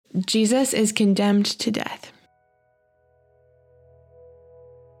Jesus is condemned to death.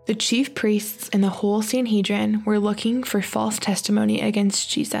 The chief priests and the whole Sanhedrin were looking for false testimony against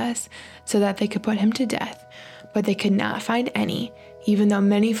Jesus so that they could put him to death, but they could not find any, even though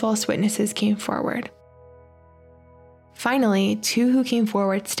many false witnesses came forward. Finally, 2 who came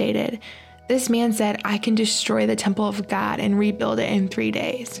forward stated, "This man said, 'I can destroy the temple of God and rebuild it in 3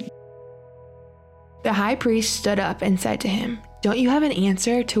 days.'" The high priest stood up and said to him, "Don't you have an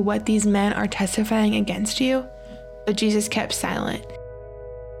answer to what these men are testifying against you?" But Jesus kept silent.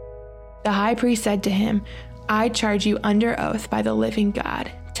 The high priest said to him, "I charge you under oath by the living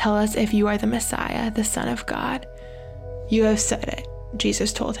God. Tell us if you are the Messiah, the Son of God." "You have said it,"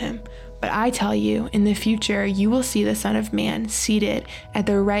 Jesus told him. "But I tell you, in the future you will see the Son of Man seated at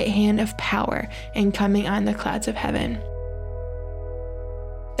the right hand of power and coming on the clouds of heaven."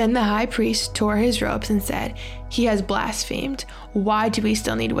 Then the high priest tore his robes and said, "He has blasphemed. Why do we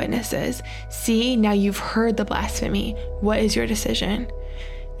still need witnesses? See, now you've heard the blasphemy. What is your decision?"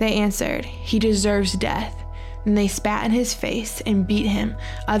 They answered, "He deserves death." Then they spat in his face and beat him.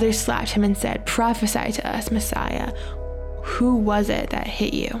 Others slapped him and said, "Prophesy to us, Messiah. Who was it that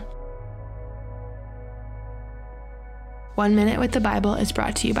hit you?" 1 Minute with the Bible is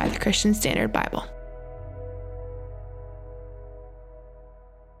brought to you by the Christian Standard Bible.